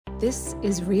This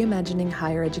is Reimagining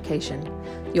Higher Education,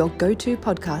 your go-to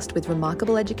podcast with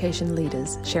remarkable education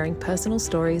leaders sharing personal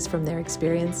stories from their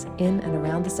experience in and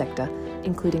around the sector,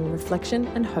 including reflection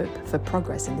and hope for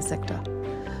progress in the sector.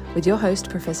 With your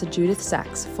host, Professor Judyth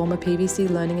Sachs, former PVC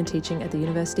Learning and Teaching at the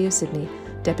University of Sydney,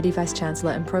 Deputy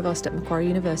Vice-Chancellor and Provost at Macquarie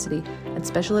University, and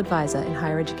Special Advisor in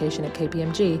Higher Education at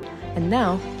KPMG, and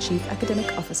now Chief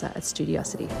Academic Officer at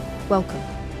Studiosity. Welcome.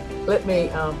 Let me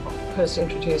first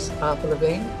introduce Arthur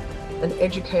Levine, an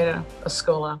educator, a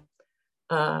scholar,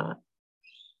 an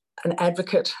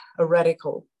advocate, a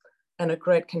radical, and a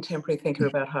great contemporary thinker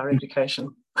about higher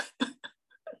education.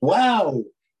 Wow.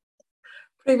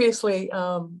 Previously,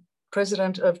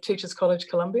 president of Teachers College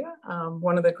Columbia,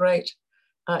 one of the great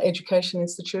education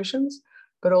institutions,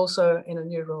 but also in a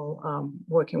new role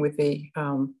working with the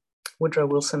Woodrow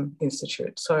Wilson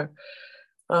Institute. So,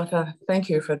 Arthur, thank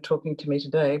you for talking to me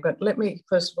today. But let me,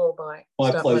 first of all,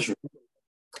 My pleasure.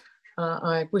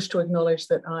 I wish to acknowledge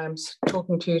that I am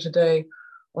talking to you today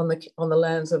on the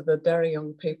lands of the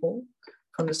Dariyong people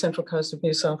from the central coast of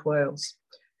New South Wales.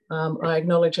 I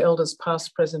acknowledge elders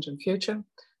past, present and future,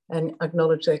 and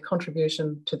acknowledge their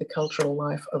contribution to the cultural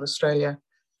life of Australia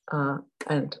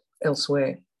and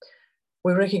elsewhere.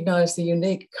 We recognise the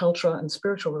unique cultural and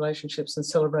spiritual relationships and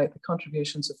celebrate the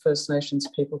contributions of First Nations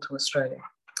people to Australia.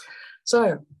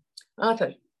 So,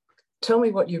 Arthur, tell me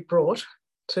what you brought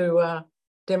to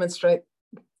demonstrate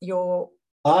your...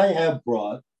 I have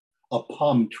brought a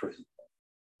palm tree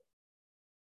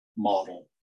model.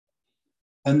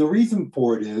 And the reason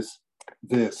for it is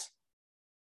this.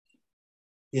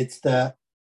 It's that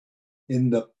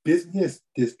in the business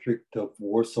district of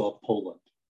Warsaw, Poland,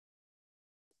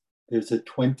 there's a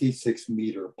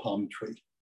 26-meter palm tree.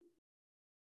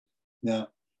 Now,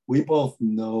 we both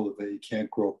know that you can't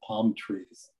grow palm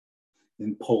trees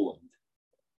in Poland.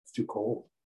 It's too cold.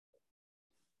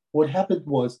 What happened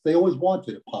was they always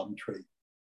wanted a palm tree.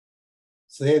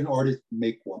 So they had an artist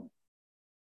make one.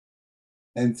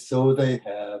 And so they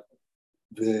have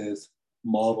this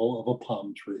model of a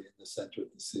palm tree in the center of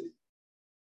the city.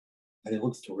 And it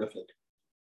looks terrific.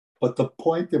 But the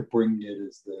point of bringing it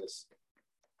is this.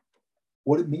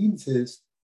 What it means is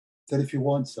that if you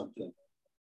want something,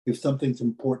 if something's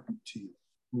important to you,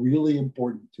 really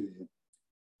important to you,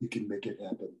 you can make it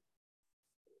happen.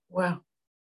 Wow.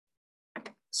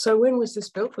 So when was this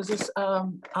built? Was this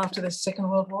after the Second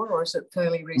World War, or is it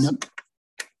fairly recent?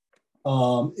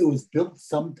 No. It was built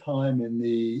sometime in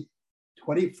the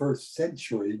 21st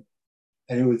century,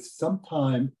 and it was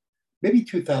sometime, maybe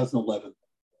 2011.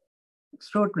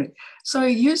 Extraordinary. So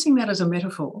using that as a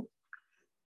metaphor,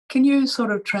 can you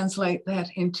sort of translate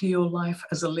that into your life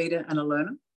as a leader and a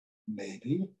learner?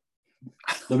 Maybe.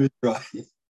 Let me try.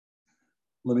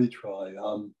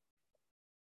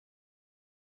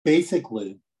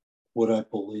 Basically, what I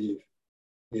believe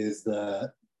is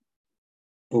that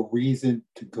the reason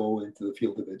to go into the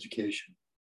field of education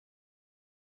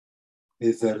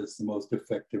is that it's the most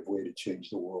effective way to change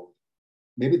the world.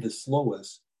 Maybe the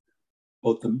slowest,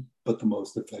 but the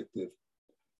most effective.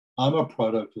 I'm a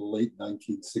product of the late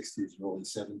 1960s, early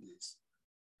 70s.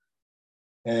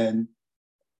 And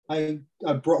I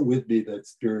brought with me that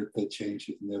spirit that change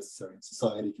is necessary and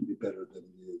society can be better than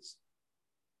it is.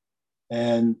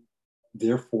 And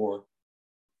therefore,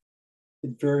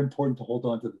 it's very important to hold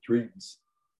on to the dreams,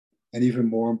 and even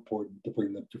more important to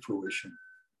bring them to fruition.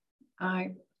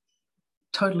 I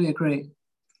totally agree.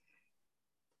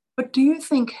 But do you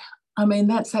think, I mean,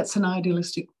 that's an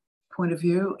idealistic point of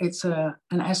view. It's an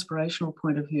aspirational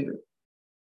point of view.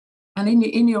 And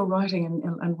in your writing,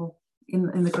 and we'll,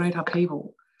 in the Great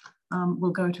Upheaval,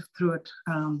 we'll go through it,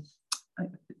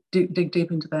 dig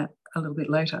deep into that a little bit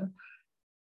later.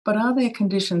 But are there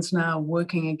conditions now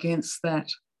working against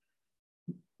that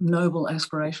noble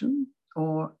aspiration,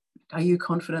 or are you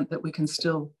confident that we can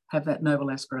still have that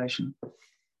noble aspiration?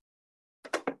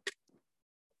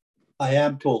 I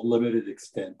am to a limited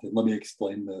extent, and let me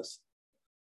explain this,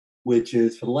 which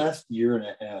is for the last year and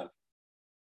a half,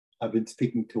 I've been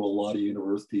speaking to a lot of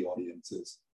university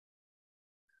audiences,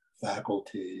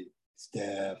 faculty,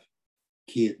 staff,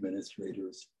 key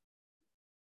administrators.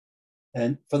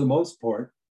 And for the most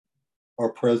part,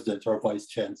 our presidents, our vice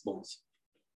chancellors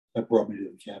have brought me to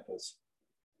the campus.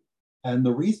 And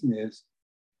the reason is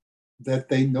that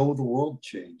they know the world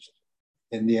changed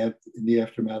in the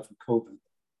aftermath of COVID.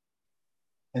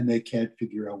 And they can't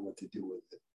figure out what to do with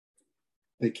it.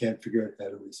 They can't figure out how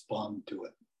to respond to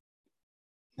it.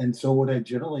 And so what I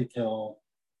generally tell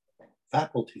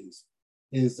faculties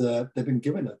is that they've been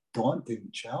given a daunting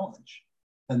challenge.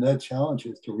 And that challenge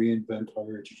is to reinvent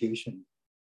higher education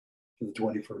for the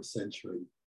 21st century.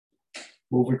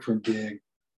 moving from being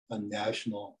a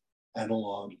national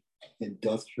analog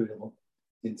industrial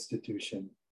institution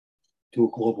to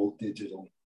a global digital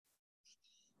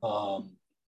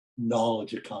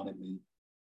knowledge economy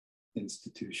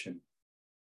institution,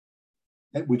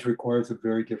 which requires a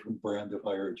very different brand of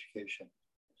higher education.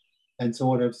 And so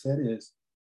what I've said is,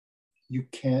 you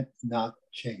can't not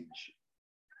change.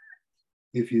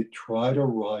 If you try to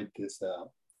ride this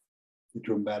out, the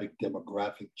dramatic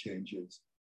demographic changes,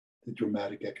 the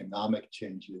dramatic economic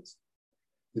changes,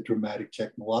 the dramatic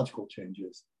technological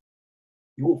changes,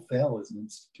 you will fail as an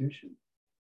institution.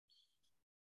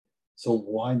 So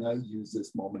why not use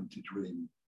this moment to dream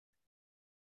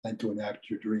and to enact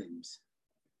your dreams?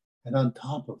 And on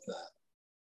top of that,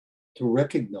 to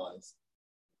recognize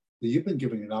that you've been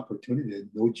given an opportunity that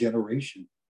no generation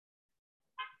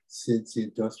since the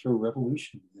Industrial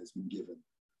Revolution has been given,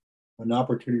 an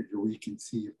opportunity to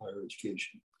reconceive higher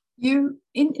education. You,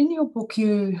 in your book,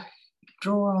 you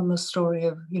draw on the story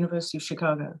of University of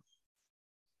Chicago,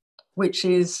 which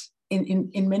is,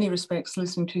 in many respects,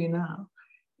 listening to you now,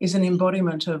 is an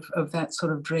embodiment of that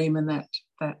sort of dream and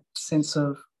that sense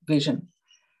of vision.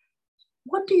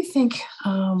 What do you think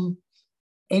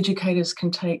educators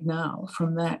can take now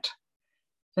from that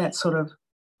sort of,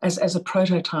 as a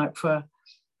prototype for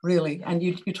really, and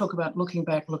you talk about looking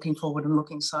back, looking forward, and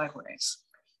looking sideways.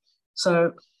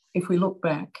 So if we look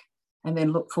back and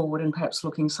then look forward and perhaps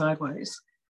looking sideways,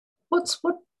 what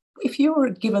if you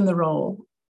were given the role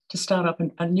to start up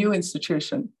a new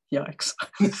institution? Yikes.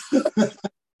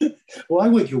 Why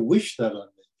would you wish that on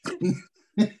me?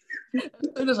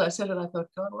 As soon as I said it, I thought,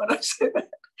 God, why did I say that?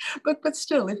 But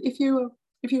still, if you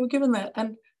were given that,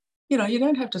 and you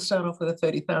don't have to start off with a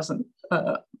 30,000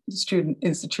 student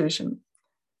institution,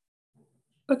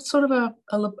 but sort of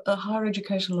a higher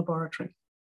education laboratory.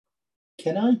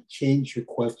 Can I change your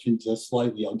question just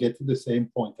slightly? I'll get to the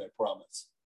same point, I promise.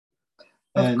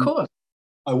 Of course.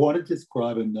 I want to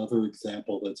describe another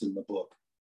example that's in the book.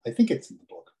 I think it's in the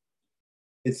book.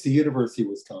 It's the University of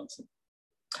Wisconsin.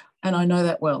 And I know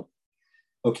that well.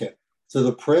 Okay. So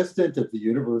the president of the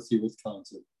University of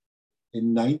Wisconsin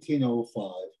in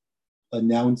 1905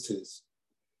 announces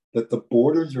that the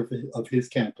borders of his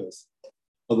campus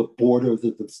are the borders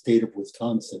of the state of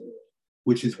Wisconsin,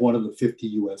 which is one of the 50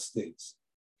 US states.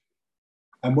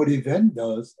 And what he then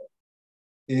does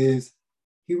is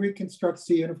he reconstructs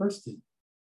the university.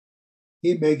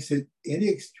 He makes it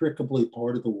inextricably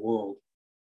part of the world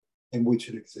in which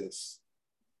it exists.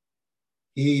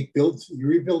 He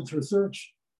rebuilds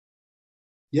research.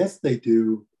 Yes, they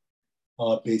do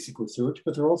basic research,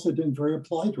 but they're also doing very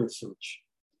applied research.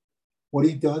 What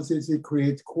he does is he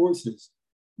creates courses,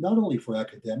 not only for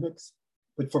academics,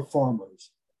 but for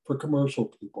farmers, for commercial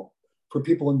people, for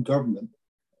people in government.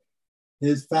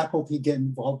 His faculty get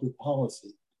involved with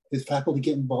policy. His faculty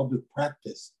get involved with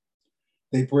practice.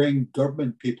 They bring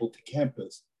government people to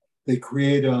campus. They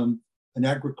create an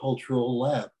agricultural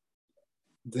lab.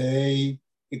 They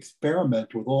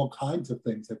experiment with all kinds of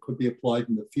things that could be applied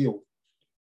in the field.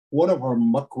 One of our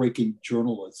muckraking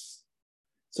journalists,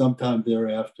 sometime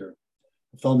thereafter,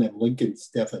 a fellow named Lincoln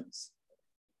Steffens,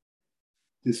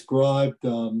 described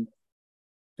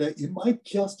that you might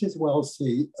just as well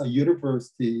see a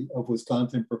University of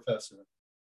Wisconsin professor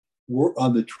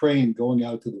on the train going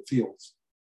out to the fields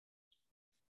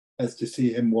as to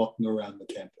see him walking around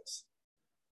the campus.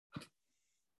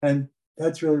 And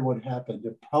that's really what happened.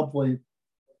 And probably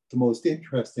the most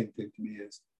interesting thing to me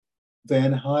is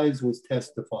Van Hise was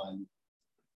testifying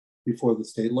before the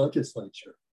state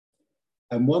legislature.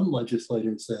 And one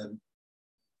legislator said,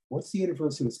 "What's the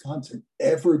University of Wisconsin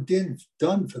ever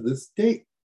done for this state?"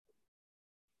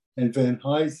 And Van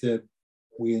Hise said,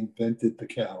 "We invented the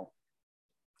cow."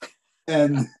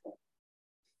 And,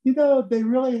 they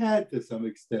really had to some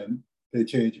extent. They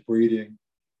changed breeding,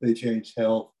 they changed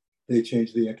health, they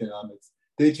changed the economics,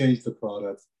 they changed the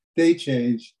products, they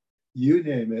changed, you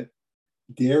name it.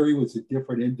 Dairy was a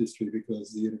different industry because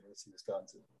of the University of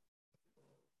Wisconsin.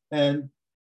 And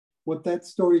what that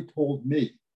story told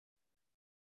me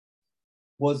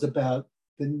was about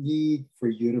the need for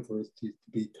universities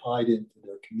to be tied into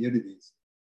their communities.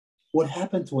 What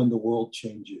happens when the world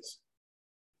changes,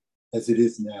 as it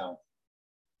is now?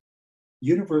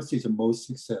 Universities are most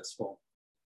successful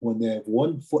when they have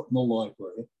one foot in the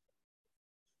library,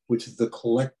 which is the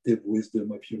collective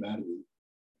wisdom of humanity,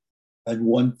 and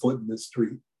one foot in the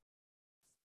street.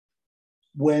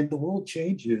 When the world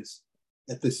changes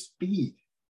at the speed,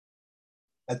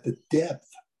 at the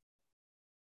depth,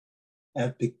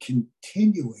 at the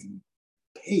continuing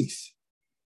pace,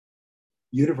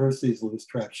 universities lose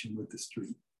traction with the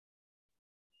street.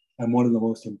 And one of the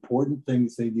most important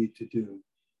things they need to do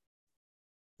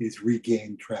is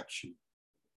regain traction,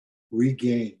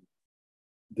 regain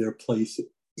their place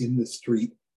in the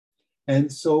street.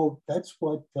 And so that's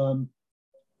what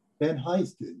Ben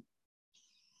Hayes did.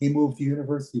 He moved the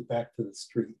university back to the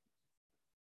street,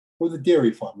 or the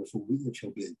dairy farm, which will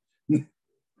be.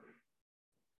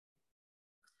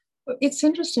 It's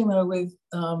interesting, though, with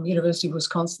University of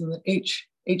Wisconsin, that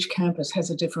each campus has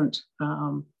a different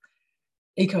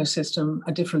ecosystem,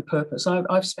 a different purpose.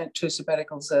 I've spent 2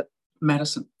 sabbaticals at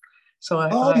Madison, so I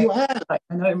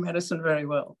know Madison very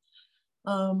well.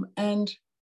 And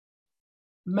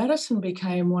Madison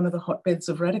became one of the hotbeds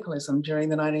of radicalism during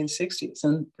the 1960s,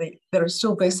 and there are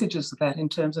still vestiges of that in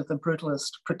terms of the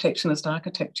brutalist, protectionist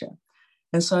architecture.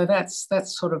 And so that's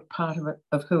sort of part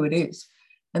of who it is.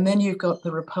 And then you've got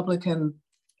the Republican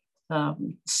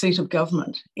seat of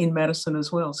government in Madison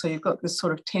as well. So you've got this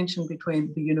sort of tension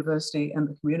between the university and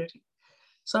the community.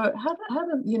 So how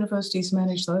do universities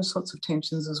manage those sorts of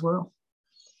tensions as well?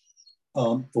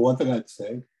 The one thing I'd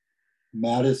say,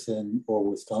 Madison or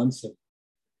Wisconsin,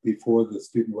 before the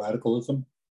student radicalism,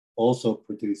 also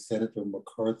produced Senator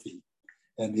McCarthy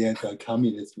and the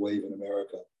anti-communist wave in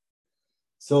America.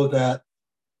 So that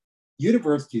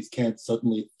universities can't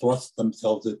suddenly thrust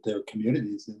themselves at their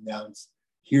communities and announce,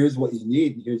 here's what you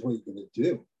need and here's what you're going to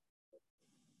do.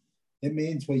 It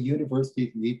means what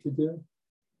universities need to do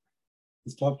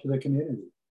is talk to their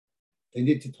community. They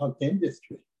need to talk to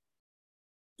industry.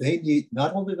 They need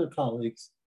not only their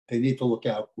colleagues, they need to look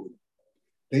out for them.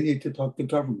 They need to talk to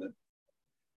government.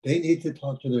 They need to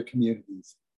talk to their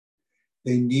communities.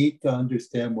 They need to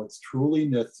understand what's truly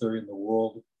necessary in the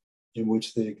world in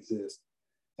which they exist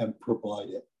and provide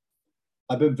it.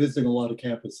 I've been visiting a lot of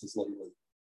campuses lately.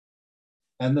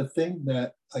 And the thing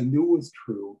that I knew was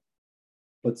true,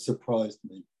 but surprised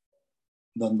me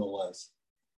nonetheless,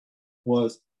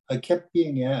 was I kept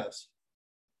being asked,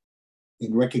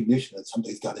 in recognition that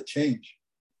something's got to change,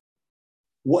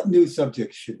 what new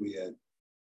subjects should we add?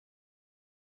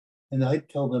 And I'd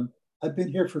tell them, I've been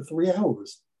here for 3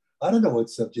 hours. I don't know what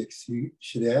subjects you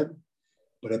should add,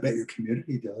 but I bet your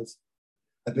community does.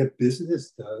 I bet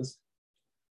business does.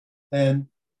 And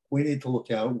we need to look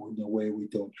out in a way we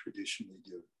don't traditionally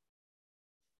do.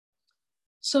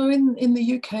 So in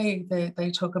the UK,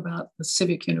 they talk about the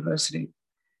civic university.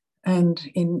 And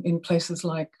in places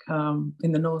like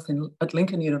in the north, at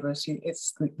Lincoln University,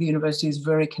 the university is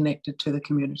very connected to the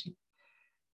community.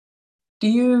 Do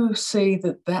you see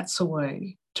that that's a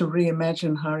way to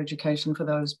reimagine higher education for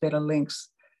those better links,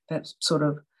 that sort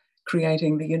of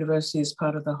creating the university as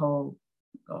part of the whole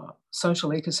social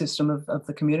ecosystem of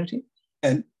the community?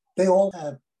 And they all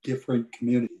have different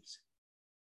communities.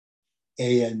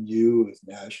 ANU is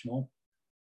national.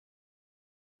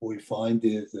 What we find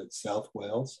is that South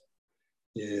Wales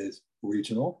is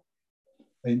regional.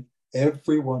 And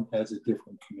everyone has a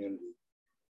different community.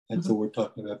 And so we're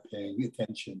talking about paying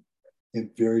attention in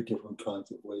very different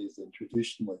kinds of ways than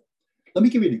traditionally. Let me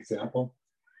give you an example.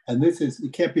 And this is,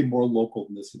 it can't be more local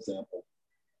than this example.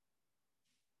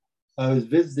 I was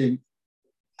visiting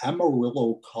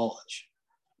Amarillo College,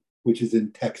 which is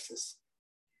in Texas.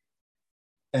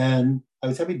 And I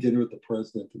was having dinner with the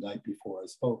president the night before I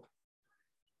spoke.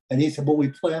 And he said, well, we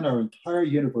plan our entire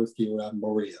university around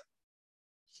Maria.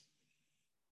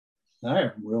 And I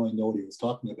didn't really know what he was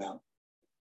talking about.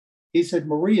 He said,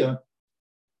 Maria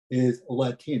is a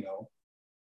Latino.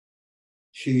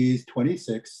 She's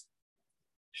 26.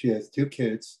 She has 2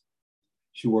 kids.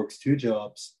 She works 2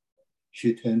 jobs.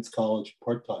 She attends college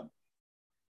part-time.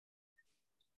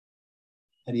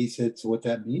 And he said, so what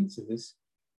that means is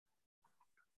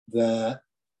that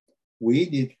we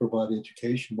need to provide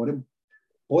education. What it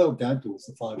boiled down to is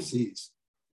the 5 C's.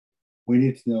 We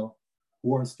need to know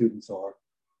who our students are.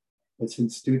 But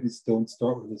since students don't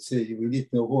start with a C, we need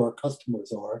to know who our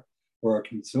customers are, or our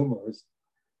consumers.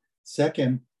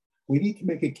 Second, we need to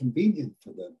make it convenient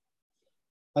for them.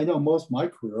 I know most of my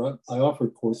career, I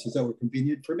offered courses that were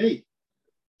convenient for me.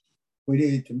 We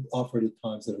needed to offer it at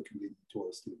times that are convenient to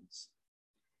our students.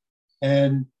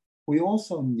 And we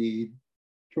also need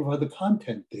to provide the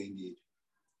content they need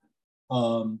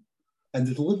and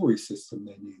the delivery system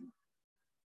they need.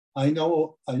 I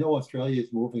know Australia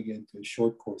is moving into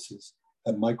short courses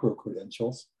and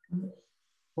micro-credentials.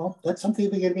 Well, that's something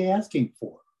they're going to be asking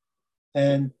for,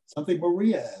 and something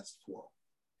Maria asked for.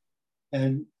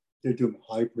 And they're doing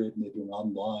hybrid, and they're doing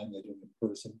online, they're doing in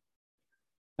person.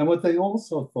 And what they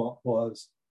also thought was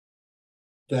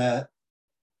that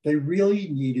they really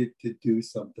needed to do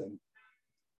something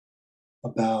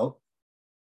about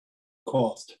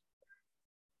cost.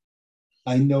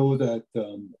 I know that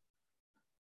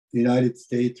the United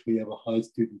States, we have a high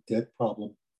student debt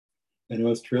problem. And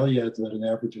Australia has about an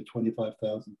average of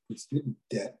 25,000 per student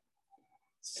debt.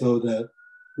 So that,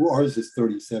 well, ours is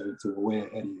 37, so we're way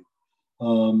ahead of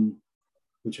you,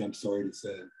 which I'm sorry to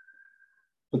say.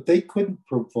 But they couldn't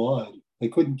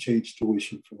change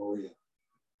tuition for Maria.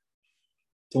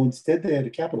 So instead they had a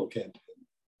capital campaign.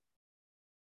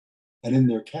 And in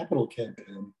their capital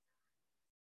campaign,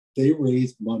 they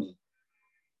raised money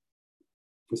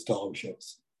for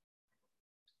scholarships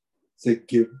to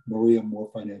give Maria more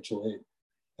financial aid.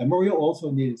 And Maria also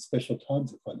needed special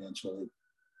kinds of financial aid.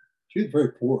 She was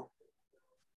very poor.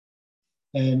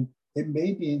 And it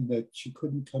may mean that she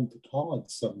couldn't come to college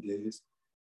some days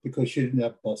because she didn't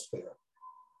have bus fare.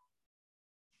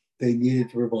 They needed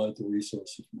to provide the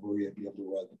resources for Maria to be able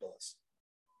to ride the bus.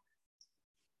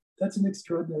 That's an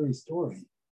extraordinary story.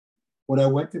 When I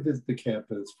went to visit the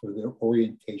campus for their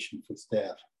orientation for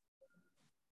staff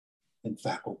and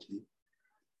faculty,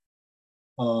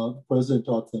 the president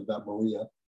talked to them about Maria.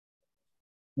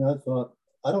 And I thought,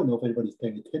 I don't know if anybody's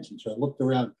paying attention. So I looked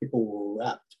around, people were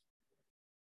rapt.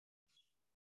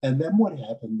 And then what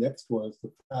happened next was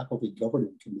the faculty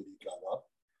governing committee got up.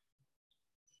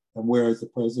 And whereas the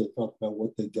president talked about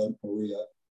what they'd done for Maria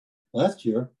last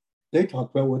year, they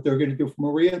talked about what they're going to do for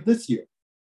Maria this year.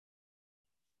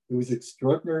 It was an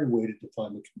extraordinary way to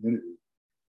define the community.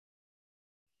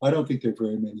 I don't think there are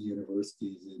very many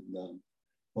universities in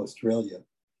Australia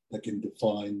that can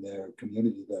define their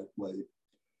community that way.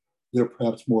 There are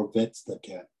perhaps more vets that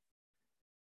can,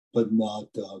 but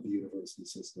not the university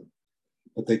system.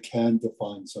 But they can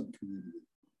define some community.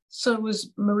 So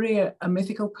was Maria a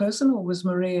mythical person, or was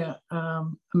Maria a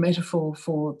metaphor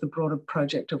for the broader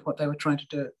project of what they were trying to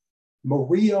do?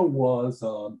 Maria was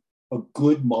a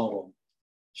good model.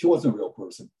 She wasn't a real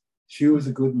person. She was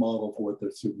a good model for what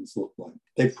their students looked like.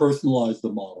 They personalized the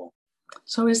model.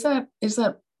 So is that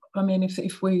I mean,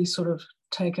 if we sort of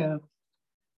take a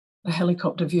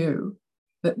helicopter view,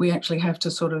 that we actually have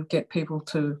to sort of get people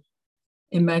to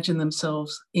imagine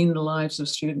themselves in the lives of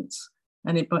students.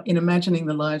 And in imagining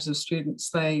the lives of students,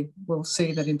 they will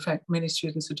see that, in fact, many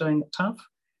students are doing it tough,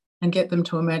 and get them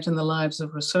to imagine the lives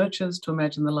of researchers, to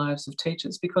imagine the lives of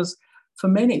teachers. Because for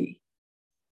many,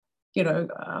 you know,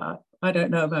 I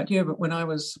don't know about you, but when I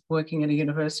was working at a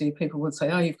university, people would say,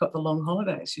 oh, you've got the long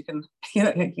holidays. You can, you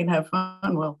know, you can have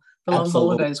fun. Well, the long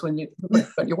holidays when you've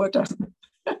got your work done.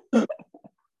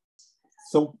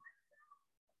 So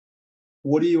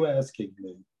what are you asking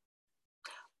me?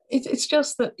 It's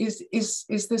just that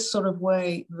is this sort of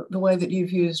way, the way that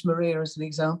you've used Maria as an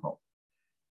example,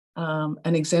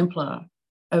 an exemplar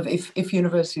of if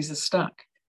universities are stuck,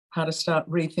 how to start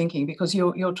rethinking, because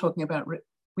you're talking about,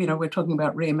 we're talking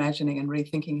about reimagining and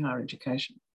rethinking higher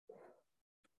education.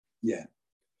 Yeah.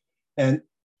 And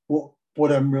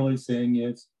what I'm really saying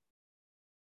is,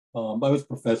 I was a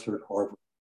professor at Harvard.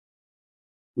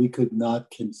 We could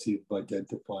not conceive of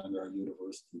identifying our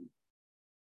university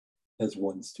as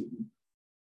one student.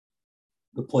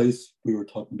 The place we were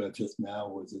talking about just now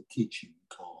was a teaching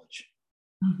college.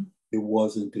 Mm-hmm. It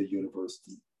wasn't a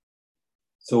university.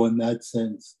 So in that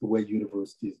sense, the way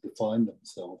universities define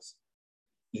themselves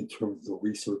in terms of the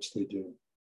research they do,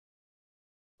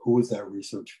 who is that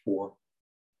research for?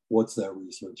 What's that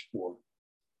research for?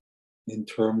 In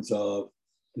terms of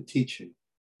the teaching,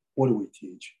 what do we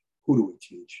teach? Who do we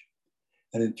teach?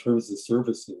 And in terms of the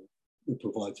services it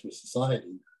provides for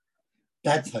society,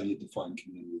 that's how you define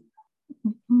community.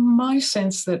 My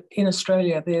sense that in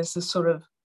Australia, there's this sort of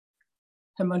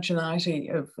homogeneity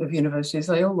of universities.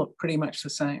 They all look pretty much the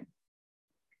same.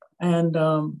 And,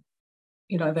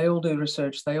 they all do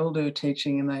research, they all do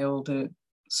teaching, and they all do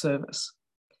service.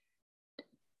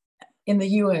 In the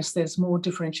US, there's more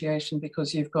differentiation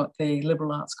because you've got the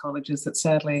liberal arts colleges that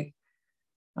sadly,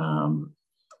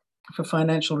 for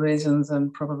financial reasons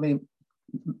and probably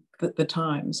the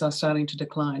times, are starting to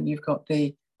decline. You've got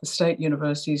the state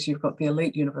universities, you've got the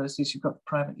elite universities, you've got the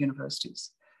private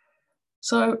universities.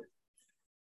 So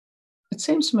it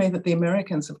seems to me that the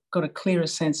Americans have got a clearer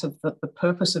sense of the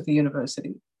purpose of the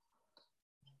university.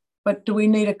 But do we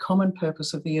need a common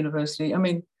purpose of the university? I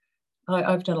mean,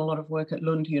 I've done a lot of work at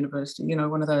Lund University,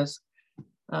 one of those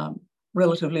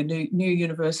relatively new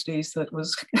universities that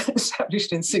was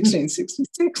established in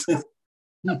 1666.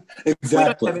 Exactly. We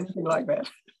don't have anything like that.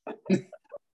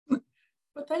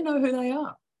 But they know who they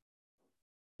are.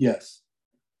 Yes.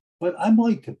 But I'm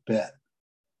like to bet,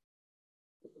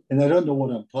 and I don't know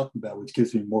what I'm talking about, which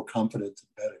gives me more confidence in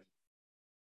betting,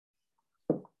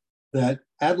 that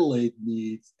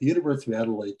the University of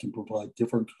Adelaide can provide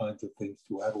different kinds of things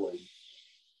to Adelaide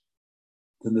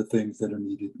than the things that are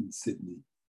needed in Sydney.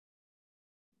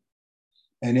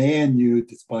 And ANU,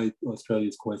 despite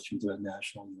Australia's questions about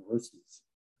national universities,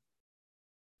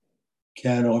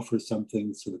 can offer some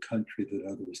things to the country that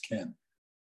others can.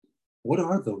 What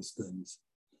are those things?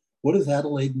 What does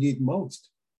Adelaide need most?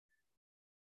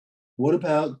 What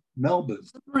about Melbourne?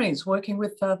 Submarines, working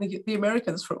with the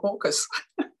Americans for AUKUS.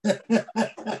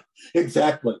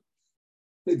 Exactly.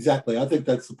 Exactly. I think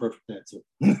that's the perfect answer.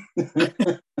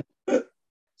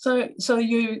 So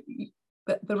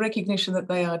the recognition that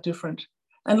they are different.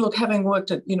 And look, having worked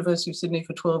at University of Sydney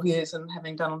for 12 years and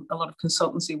having done a lot of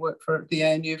consultancy work for the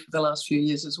ANU for the last few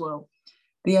years as well,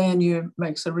 the ANU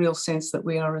makes a real sense that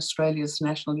we are Australia's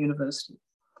national university.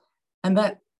 And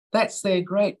that's their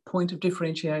great point of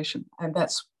differentiation. And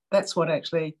that's what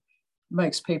actually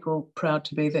makes people proud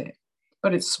to be there.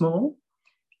 But it's small.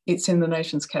 It's in the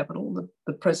nation's capital.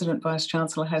 The President, Vice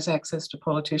Chancellor has access to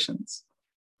politicians.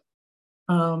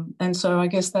 And so I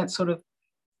guess that's sort of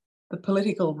the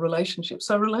political relationships.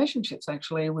 So relationships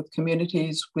actually with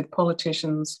communities, with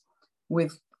politicians,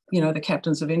 with, the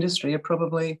captains of industry are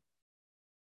probably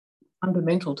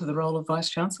fundamental to the role of Vice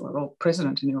Chancellor or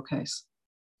President in your case.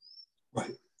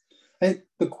 Right. And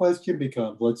the question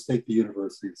becomes, let's take the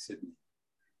University of Sydney.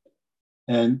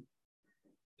 And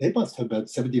they must have about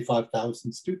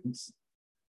 75,000 students,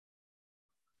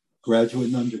 graduate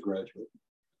and undergraduate.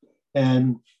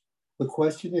 And the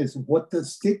question is, what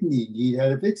does Sydney need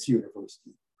out of its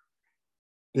university?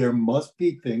 There must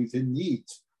be things it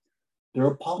needs. There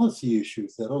are policy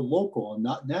issues that are local and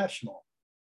not national.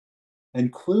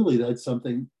 And clearly that's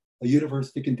something a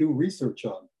university can do research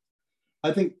on.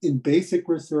 I think in basic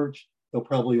research, they'll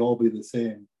probably all be the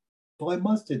same. But I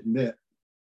must admit,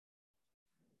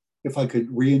 if I could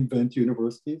reinvent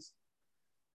universities,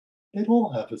 they'd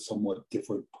all have a somewhat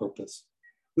different purpose.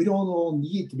 We don't all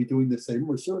need to be doing the same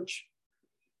research.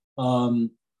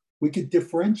 We could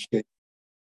differentiate.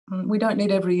 We don't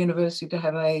need every university to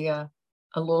have a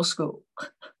law school.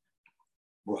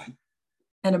 Right.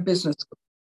 And a business school.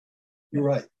 You're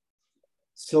right.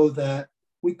 So that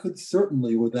we could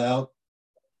certainly, without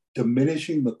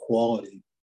diminishing the quality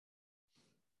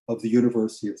of the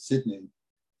University of Sydney,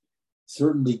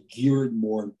 certainly gear it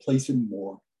more and place it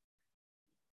more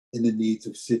in the needs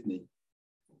of Sydney.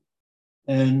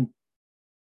 And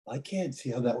I can't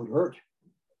see how that would hurt.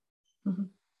 Mm-hmm.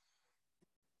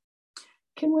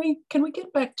 Can we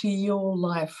get back to your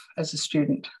life as a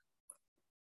student?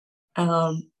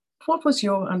 What was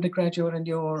your undergraduate and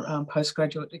your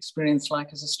postgraduate experience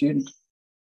like as a student?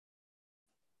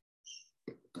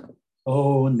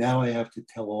 Oh, now I have to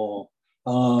tell all.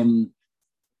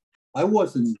 I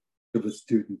wasn't of a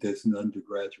student as an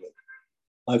undergraduate.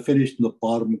 I finished in the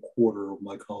bottom quarter of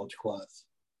my college class,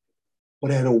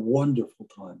 but I had a wonderful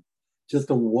time, just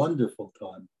a wonderful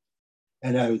time.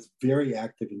 And I was very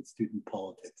active in student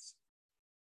politics,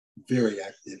 very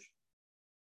active.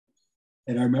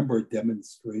 And I remember a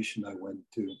demonstration I went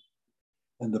to,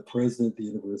 and the president of the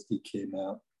university came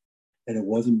out, and it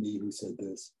wasn't me who said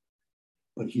this,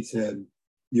 but he said,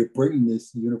 "You're bringing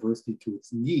this university to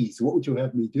its knees. What would you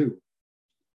have me do?"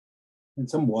 And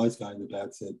some wise guy in the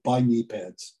back said, "Buy knee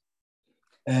pads."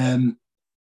 And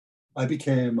I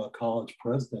became a college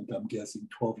president, I'm guessing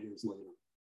 12 years later.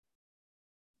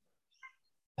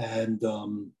 And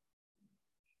the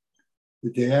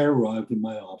day I arrived in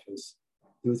my office,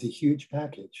 there was a huge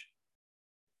package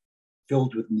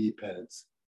filled with knee pads,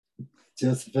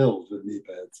 just filled with knee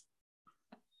pads.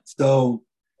 So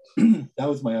that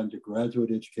was my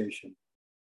undergraduate education.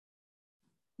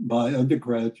 My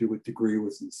undergraduate degree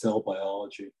was in cell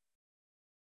biology,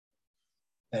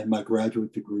 and my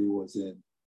graduate degree was in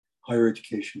higher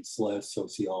education /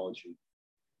 sociology.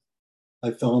 I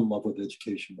fell in love with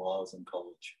education while I was in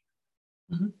college.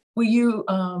 Mm-hmm. Were you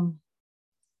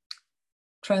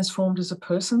transformed as a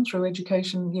person through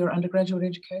education, your undergraduate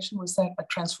education? Was that a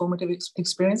transformative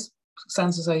experience?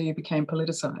 Sounds as though you became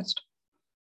politicized.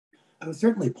 I was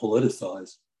certainly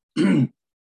politicized, but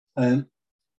I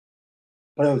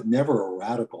was never a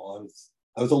radical.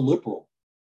 I was a liberal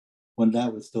when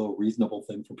that was still a reasonable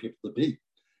thing for people to be.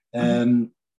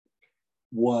 And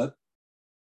what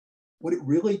it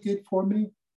really did for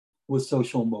me was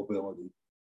social mobility.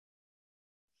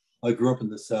 I grew up in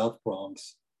the South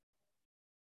Bronx,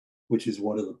 which is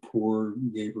one of the poor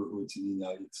neighborhoods in the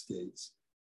United States.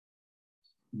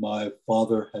 My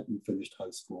father hadn't finished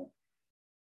high school.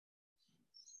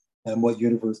 And what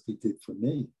university did for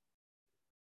me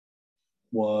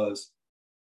was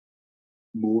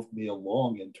move me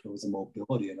along in terms of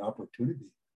mobility and opportunity,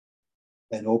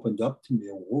 and opened up to me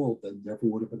a world that never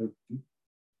would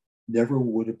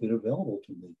have been available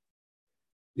to me,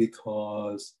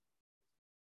 because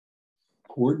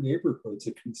poor neighborhoods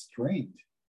are constrained.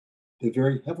 They're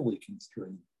very heavily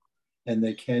constrained, and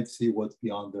they can't see what's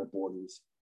beyond their borders.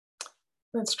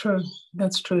 That's true.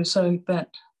 That's true. So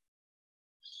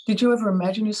did you ever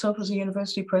imagine yourself as a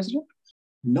university president?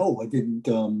 No, I didn't.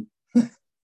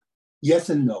 Yes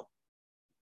and no.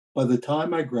 By the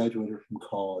time I graduated from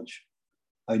college,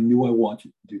 I knew I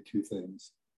wanted to do two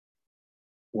things.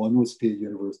 One was to be a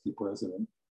university president,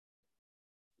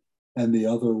 and the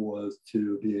other was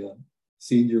to be a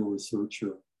senior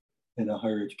researcher in a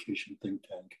higher education think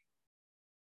tank.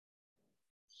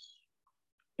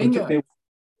 It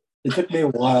took me a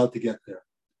while to get there.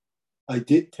 I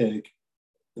did take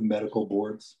the medical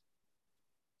boards.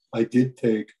 I did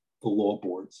take the law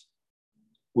boards,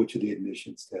 which are the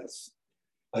admissions tests.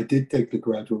 I did take the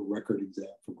graduate record exam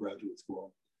for graduate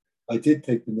school. I did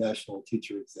take the national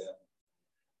teacher exam.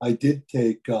 I did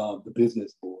take the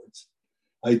business boards.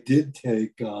 I did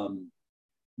take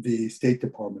the State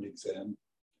Department exam.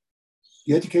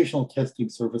 The Educational Testing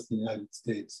Service in the United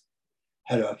States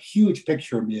had a huge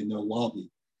picture of me in their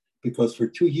lobby because for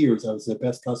 2 years I was their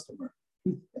best customer.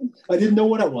 I didn't know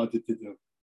what I wanted to do.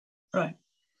 Right.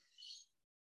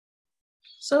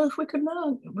 So if we could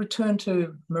now return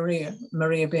to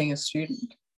Maria being a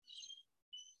student,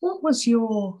 what was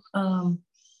your,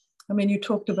 you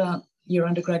talked about your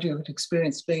undergraduate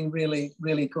experience being really,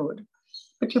 really good,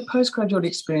 but your postgraduate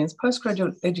experience,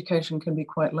 postgraduate education can be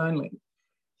quite lonely.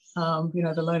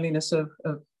 The loneliness of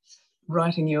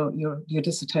writing your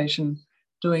dissertation,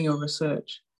 doing your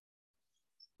research.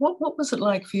 What was it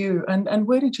like for you? And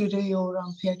where did you do your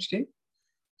PhD?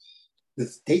 The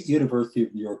State University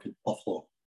of New York in Buffalo.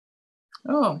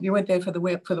 Oh, you went there for the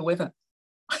weather.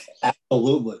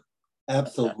 Absolutely.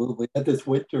 Absolutely. I had this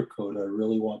winter coat I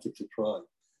really wanted to try.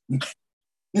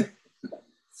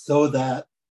 So that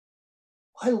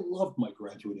I loved my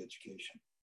graduate education.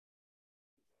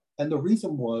 And the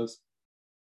reason was,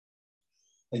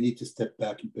 I need to step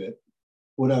back a bit.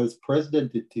 When I was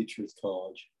president at Teachers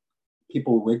College,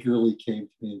 people regularly came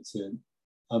to me and said,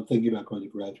 I'm thinking about going to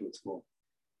graduate school.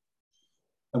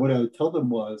 And what I would tell them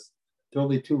was, there are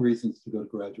only two reasons to go to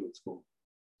graduate school.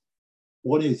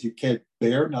 One is you can't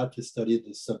bear not to study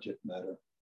this subject matter.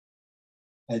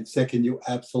 And second, you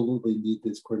absolutely need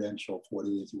this credential for what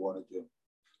it is you want to do.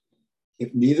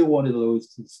 If neither one of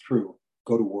those is true,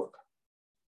 go to work.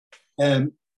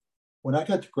 And when I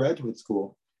got to graduate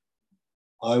school,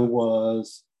 I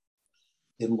was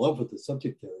in love with the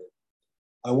subject area.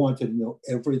 I wanted to know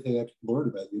everything I could learn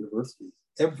about universities,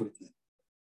 everything.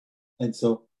 And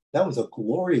so that was a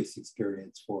glorious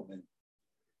experience for me.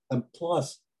 And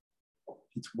plus,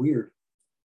 it's weird.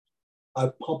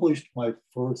 I published my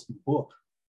first book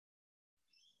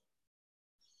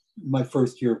my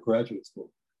first year of graduate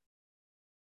school.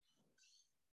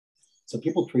 So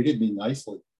people treated me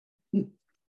nicely.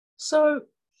 So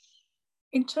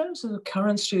in terms of the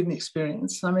current student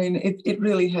experience, it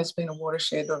really has been a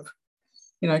watershed of,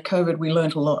 COVID, we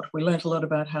learned a lot. We learned a lot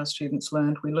about how students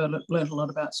learned. We learned a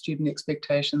lot about student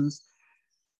expectations.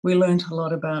 We learned a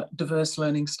lot about diverse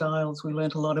learning styles. We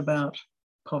learned a lot about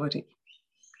poverty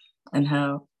and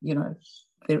how,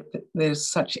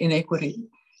 there's such inequity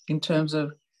in terms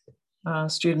of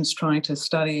students trying to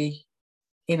study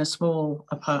in a small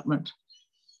apartment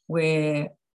where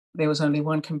there was only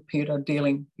one computer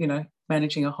dealing,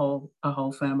 managing a whole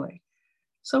family.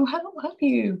 So how do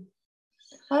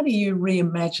you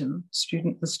reimagine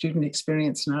the student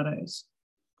experience nowadays?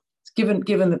 Given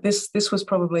that this was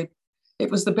probably, it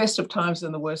was the best of times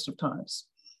and the worst of times.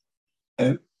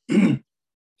 And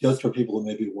just for people who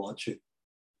may be watching,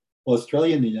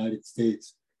 Australia and the United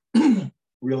States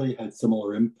really had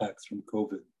similar impacts from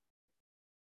COVID.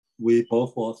 We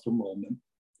both lost enrollment,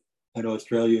 and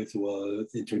Australia's was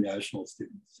international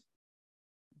students.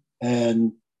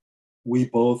 And we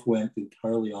both went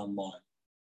entirely online.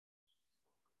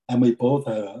 And we both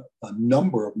had a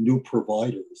number of new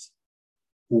providers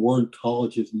who weren't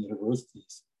colleges and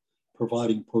universities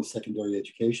providing post-secondary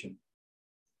education.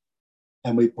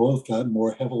 And we both got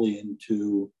more heavily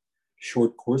into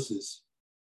short courses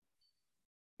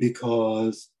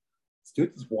because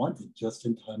students wanted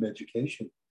just-in-time education.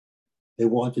 They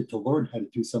wanted to learn how to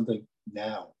do something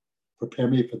now. Prepare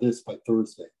me for this by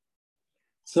Thursday.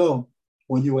 So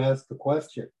when you ask the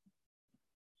question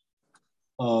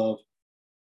of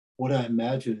what I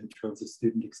imagine in terms of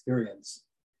student experience,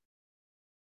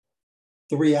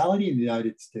 the reality in the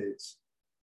United States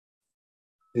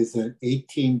is that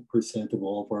 18% of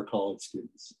all of our college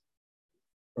students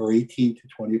are 18 to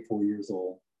 24 years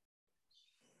old,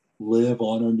 live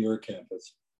on or near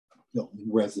campus, in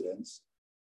residence,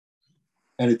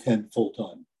 and attend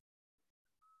full-time.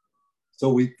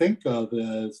 So we think of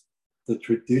as the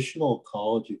traditional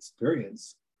college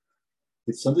experience.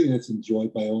 It's something that's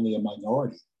enjoyed by only a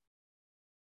minority.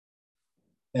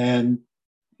 And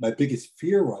my biggest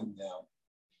fear right now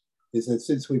is that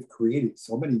since we've created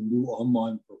so many new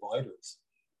online providers,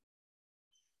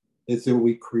 is that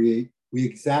we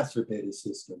exacerbate a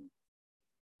system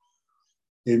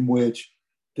in which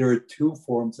there are two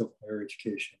forms of higher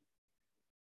education,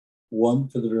 one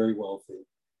for the very wealthy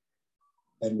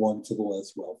and one for the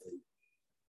less wealthy.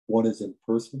 One is in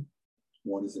person,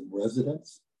 one is in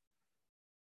residence,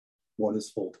 one is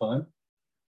full-time,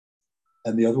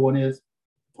 and the other one is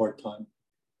part-time,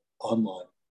 online,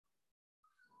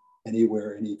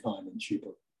 anywhere, anytime, and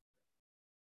cheaper.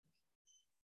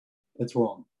 That's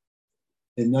wrong.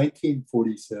 In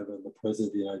 1947, the President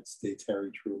of the United States,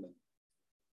 Harry Truman,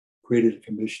 created a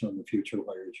commission on the future of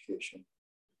higher education.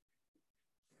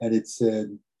 And it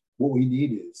said, what we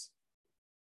need is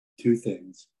two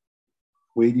things.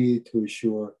 We need to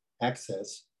assure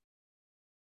access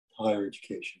to higher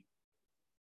education.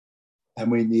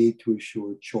 And we need to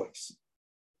assure choice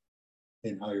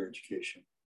in higher education.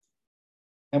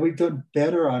 And we've done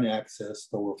better on access,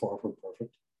 though we're far from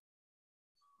perfect,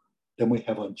 than we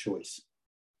have on choice.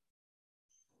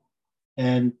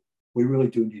 And we really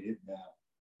do need it now.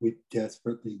 We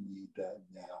desperately need that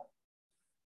now.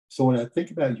 So when I think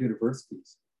about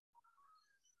universities,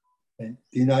 and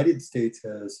the United States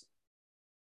has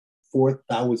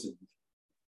 4,000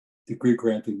 degree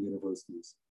granting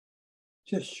universities,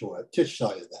 just shy of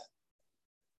that.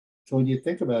 So when you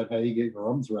think about how you get your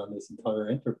arms around this entire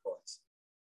enterprise,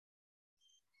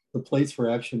 the place for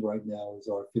action right now is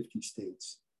our 50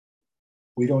 states.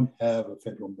 We don't have a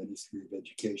federal ministry of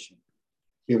education.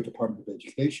 We have a Department of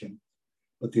Education,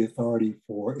 but the authority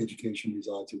for education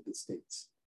resides with the states.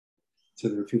 So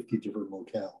there are 50 different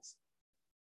locales.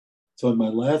 So in my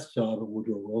last job at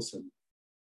Woodrow Wilson,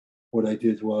 what I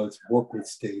did was work with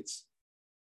states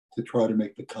to try to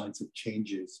make the kinds of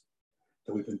changes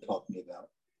that we've been talking about.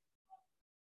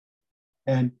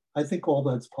 And I think all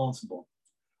that's possible.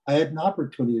 I had an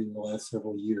opportunity in the last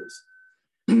several years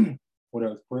when I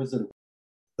was president.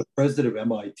 The president of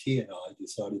MIT and I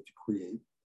decided to create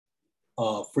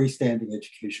a freestanding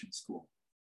education school.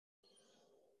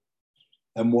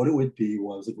 And what it would be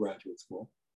was a graduate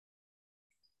school.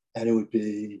 And it would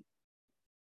be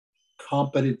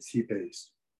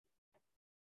competency-based.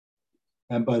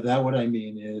 And by that, what I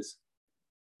mean is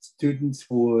students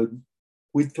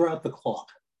we'd throw out the clock.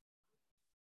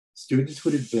 Students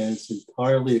would advance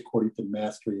entirely according to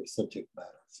mastery of subject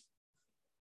matters,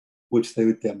 which they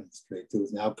would demonstrate. It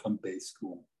was an outcome-based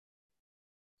school.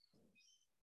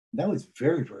 And that was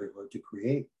very, very hard to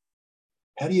create.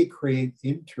 How do you create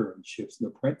internships and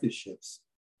apprenticeships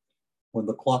when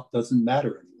the clock doesn't matter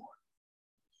anymore?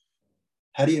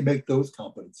 How do you make those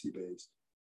competency-based?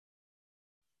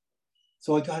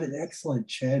 So I got an excellent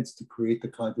chance to create the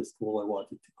kind of school I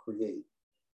wanted to create.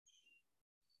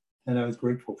 And I was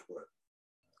grateful for it.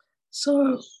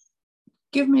 So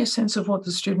give me a sense of what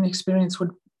the student experience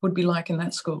would be like in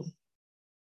that school.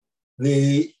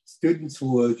 The students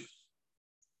we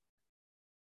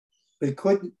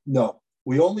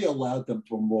only allowed them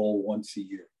to enroll once a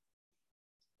year,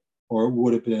 or it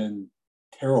would have been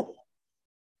terrible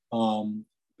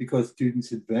because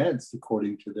students advanced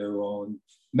according to their own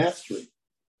mastery.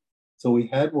 So we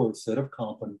had a set of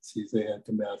competencies they had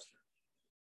to master.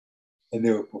 And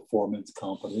there were performance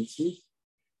competencies,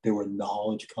 there were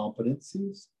knowledge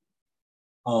competencies,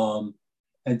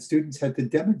 and students had to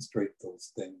demonstrate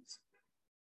those things.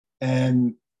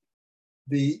 And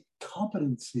the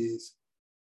competencies,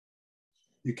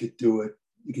 you could do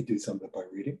some of it by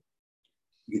reading,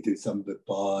 you could do some of it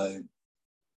by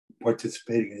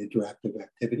participating in interactive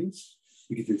activities,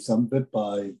 you could do some of it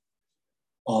by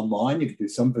online, you could do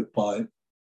some of it by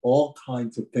all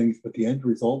kinds of things, but the end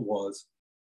result was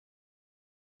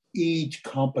each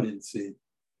competency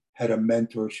had a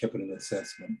mentorship and an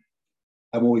assessment.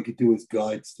 And what we could do is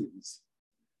guide students.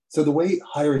 So the way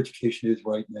higher education is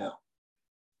right now,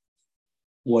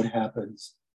 what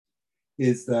happens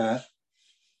is that,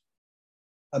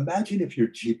 imagine if your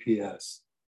GPS,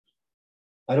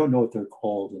 I don't know what they're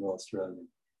called in Australia.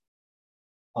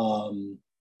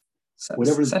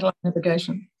 Satellite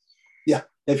navigation. Yeah,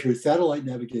 if your satellite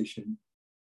navigation,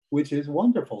 which is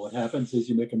wonderful. What happens is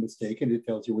you make a mistake and it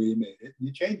tells you where you made it and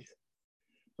you change it.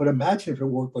 But imagine if it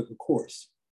worked like a course.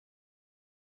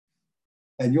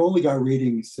 And you only got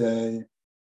readings, say,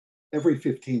 every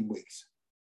 15 weeks.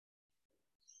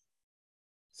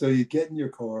 So you get in your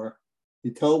car,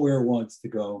 you tell it where it wants to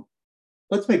go.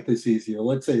 Let's make this easier.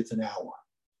 Let's say it's an hour.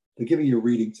 They're giving you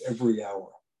readings every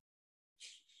hour.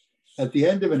 At the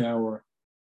end of an hour,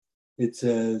 it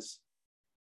says,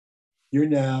 you're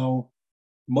now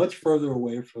much further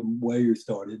away from where you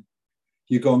started.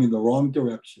 You're going in the wrong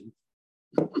direction.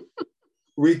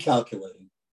 Recalculating.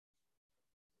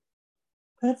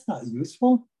 That's not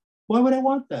useful. Why would I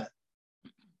want that?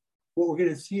 What we're going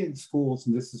to see in schools,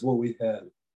 and this is what we had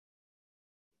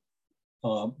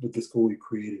with the school we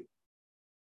created,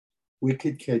 we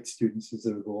could catch students as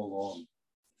they would go along.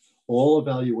 All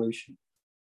evaluation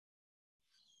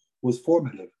was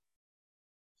formative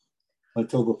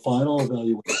until the final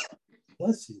evaluation,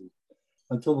 bless you,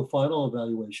 until the final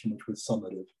evaluation, which was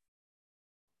summative.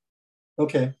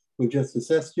 Okay, we've just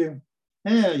assessed you.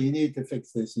 Yeah, you need to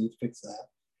fix this, you need to fix that.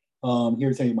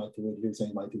 Here's how you might do it, here's how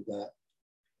you might do that.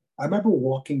 I remember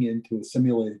walking into a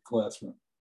simulated classroom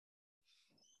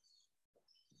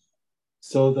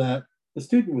so that the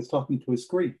student was talking to a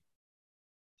screen.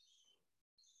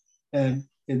 And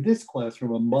in this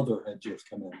classroom, a mother had just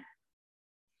come in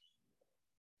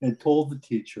and told the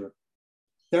teacher,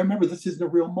 now remember, this isn't a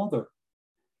real mother.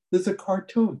 This is a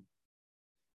cartoon.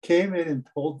 Came in and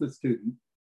told the student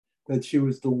that she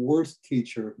was the worst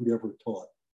teacher who'd ever taught,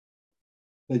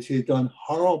 that she had done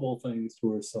horrible things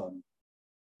to her son.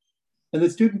 And the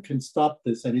student can stop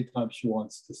this anytime she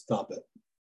wants to stop it.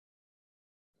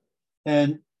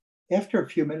 And after a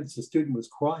few minutes, the student was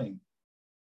crying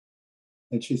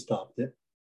and she stopped it.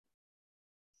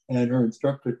 And her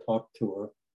instructor talked to her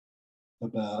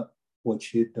about what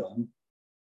she had done,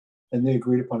 and they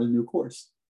agreed upon a new course.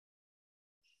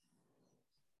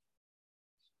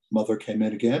 Mother came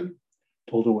in again,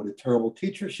 told her what a terrible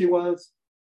teacher she was.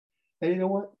 And you know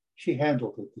what? She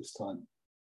handled it this time.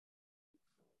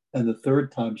 And the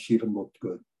third time, she even looked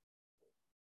good.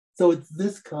 So it's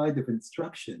this kind of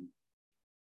instruction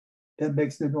that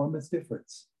makes an enormous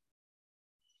difference.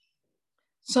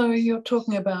 So you're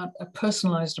talking about a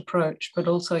personalized approach, but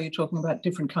also you're talking about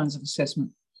different kinds of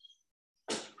assessment.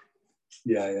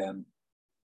 Yeah, I am.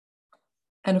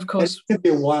 And of course, it's going to be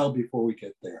a while before we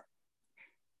get there.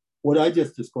 What I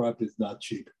just described is not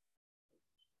cheap.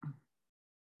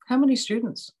 How many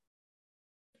students?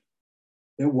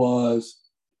 It was,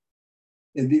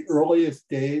 in the earliest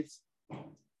days,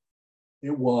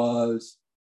 it was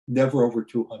never over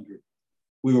 200.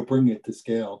 We were bringing it to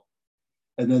scale.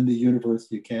 And then the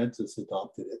University of Kansas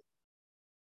adopted it.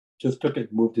 Just took it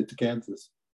and moved it to Kansas.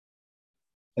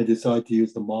 I decided to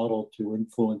use the model to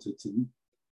influence its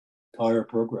entire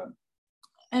program.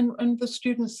 And the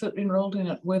students that enrolled in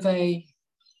it, were they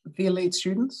the elite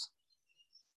students?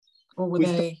 Or were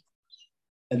they?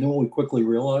 And then what we quickly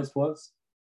realized was,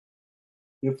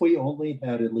 if we only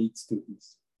had elite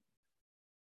students,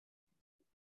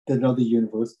 then other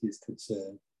universities could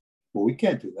say, well, we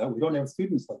can't do that. We don't have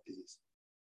students like these.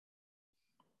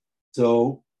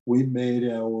 So we made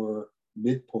our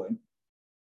midpoint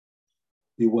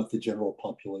be what the general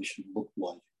population looked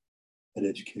like at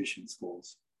education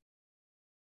schools.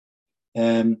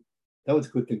 And that was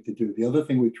a good thing to do. The other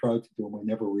thing we tried to do, and we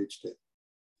never reached it,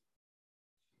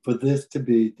 for this to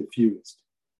be diffused,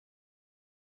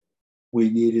 we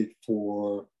needed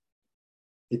for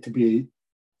it to be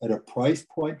at a price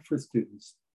point for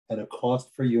students and a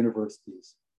cost for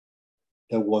universities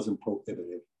that wasn't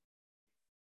prohibitive.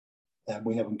 And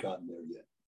we haven't gotten there yet.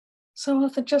 So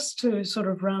Arthur, just to sort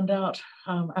of round out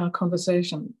our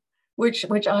conversation, which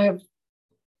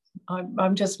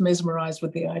I'm just mesmerized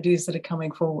with the ideas that are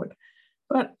coming forward.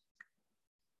 But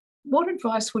what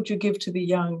advice would you give to the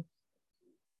young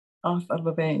Arthur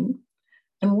Levine?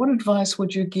 And what advice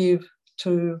would you give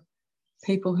to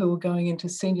people who are going into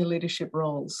senior leadership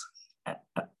roles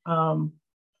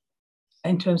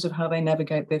in terms of how they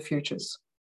navigate their futures?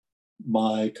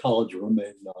 My college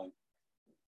roommate and I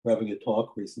were having a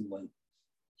talk recently.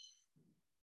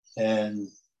 And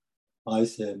I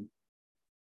said,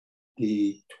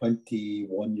 the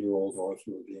 21-year-old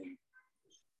Arthur Levine,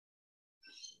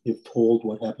 if told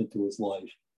what happened to his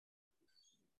life,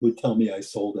 would tell me I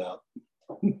sold out.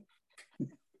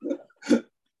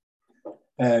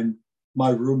 And my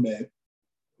roommate,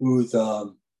 who's a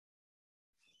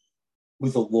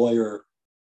lawyer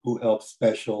who helps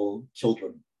special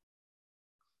children,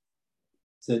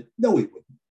 said, no, he wouldn't.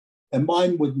 And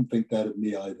mine wouldn't think that of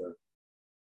me either.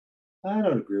 I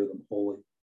don't agree with him wholly.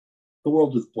 The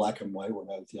world was black and white when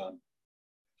I was young.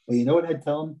 But you know what I'd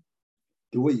tell him?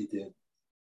 Do what you did.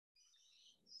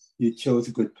 You chose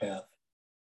a good path.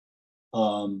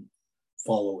 Follow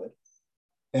it.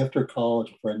 After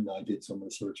college, a friend and I did some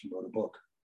research and wrote a book.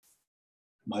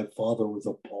 My father was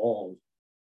appalled,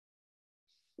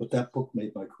 but that book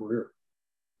made my career.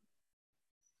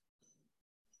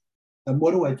 And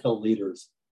what do I tell leaders?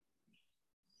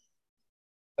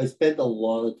 I spend a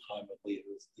lot of time with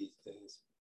leaders these days.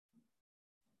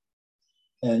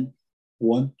 And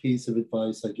one piece of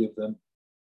advice I give them: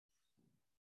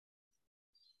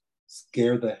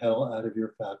 scare the hell out of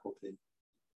your faculty.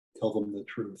 Tell them the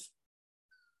truth.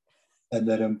 And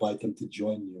then invite them to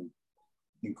join you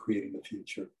in creating the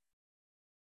future.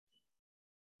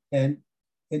 And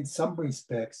in some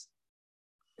respects,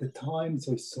 the times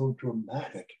are so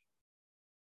dramatic.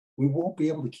 We won't be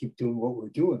able to keep doing what we're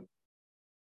doing.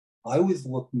 I was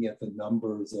looking at the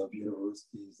numbers of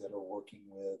universities that are working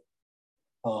with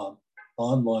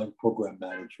online program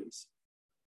managers.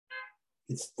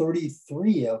 It's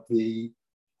 33 of the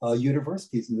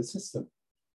universities in the system.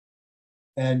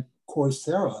 And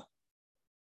Coursera,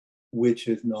 which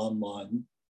is an online,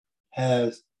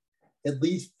 has at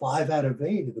least 5 out of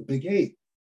 8 of the big 8.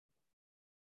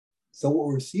 So what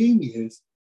we're seeing is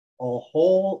a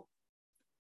whole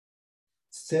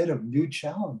set of new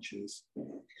challenges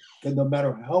that no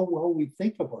matter how well we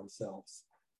think of ourselves,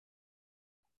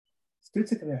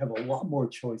 students are going to have a lot more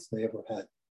choice than they ever had.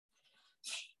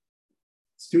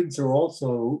 Students are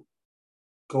also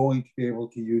going to be able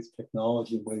to use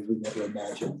technology in ways we never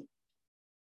imagined.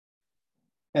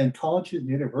 And colleges and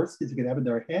universities are going to have in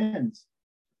their hands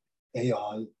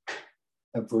AI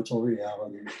and virtual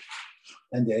reality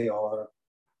and AR,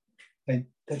 and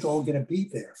that's all going to be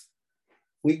there.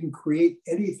 We can create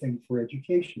anything for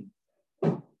education.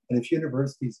 And if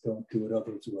universities don't do it,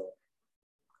 others will.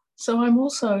 So I'm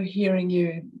also hearing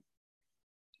you,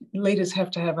 leaders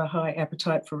have to have a high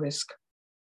appetite for risk.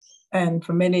 And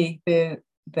for many, they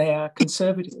are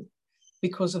conservative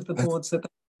because of the boards that they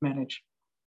manage.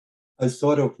 I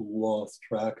sort of lost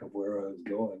track of where I was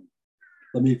going.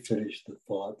 Let me finish the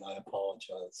thought. I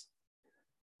apologize.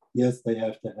 Yes, they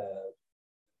have to have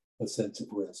a sense of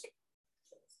risk.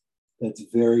 That's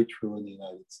very true in the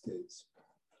United States.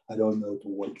 I don't know to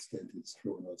what extent it's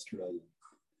true in Australia.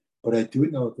 But I do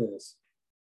know this.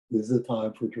 This is a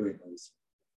time for dreamers.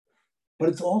 But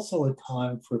it's also a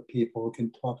time for people who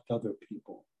can talk to other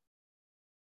people.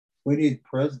 We need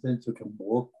presidents who can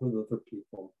work with other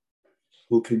people,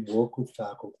 who can work with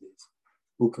faculties,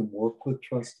 who can work with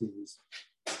trustees,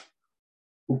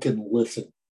 who can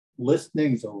listen.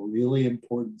 Listening is a really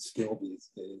important skill these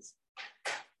days.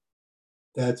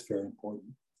 That's very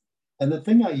important. And the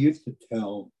thing I used to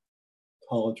tell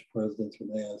college presidents when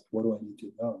they asked, what do I need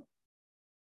to know?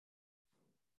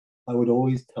 I would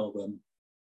always tell them,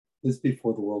 this is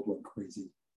before the world went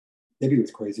crazy. Maybe it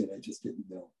was crazy and I just didn't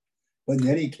know. But in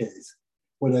any case,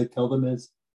 what I tell them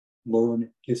is,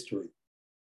 learn history.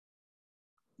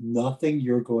 Nothing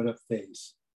you're going to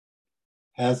face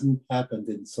hasn't happened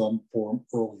in some form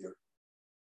earlier.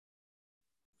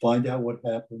 Find out what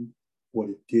happened, what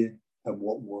it did, and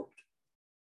what worked.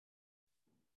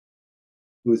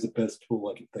 It was the best tool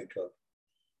I could think of.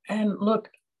 And look,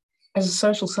 as a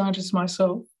social scientist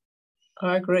myself,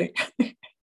 I agree.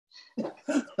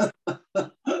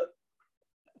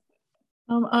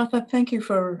 Arthur, thank you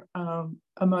for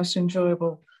a most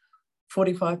enjoyable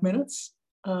 45 minutes.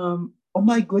 Oh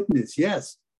my goodness,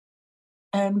 yes.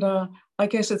 And I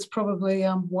guess it's probably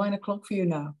wine o'clock for you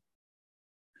now.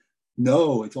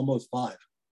 No, it's almost 5.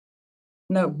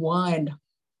 No, wine.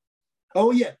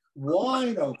 Oh yeah,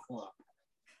 wine o'clock.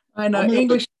 I know,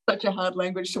 English is such a hard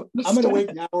language to understand. I'm going to wait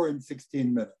an hour and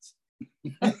 16 minutes.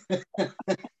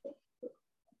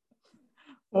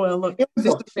 Well, look. It was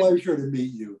a pleasure to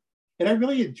meet you. And I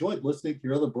really enjoyed listening to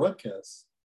your other broadcasts.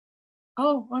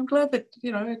 Oh, I'm glad that,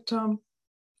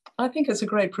 I think it's a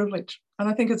great privilege. And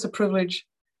I think it's a privilege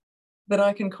that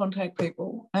I can contact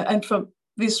people. And for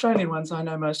the Australian ones, I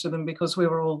know most of them because we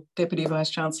were all Deputy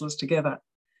Vice-Chancellors together.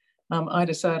 I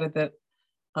decided that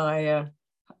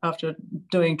after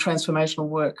doing transformational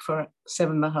work for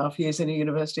 7.5 years in a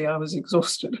university, I was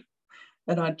exhausted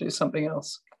and I'd do something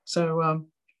else. So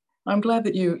I'm glad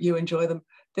that you enjoy them.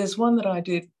 There's one that I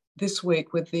did this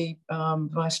week with the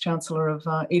Vice-Chancellor of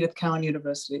Edith Cowan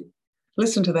University.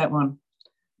 Listen to that one.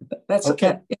 That's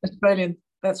okay. In Australian,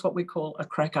 that's what we call a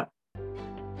cracker.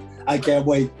 I can't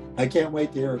wait. I can't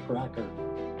wait to hear a cracker.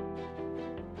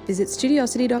 Visit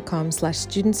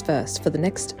studiosity.com/Students First for the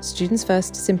next Students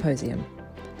First Symposium,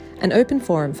 an open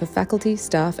forum for faculty,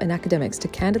 staff and academics to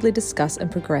candidly discuss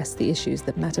and progress the issues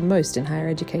that matter most in higher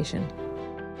education.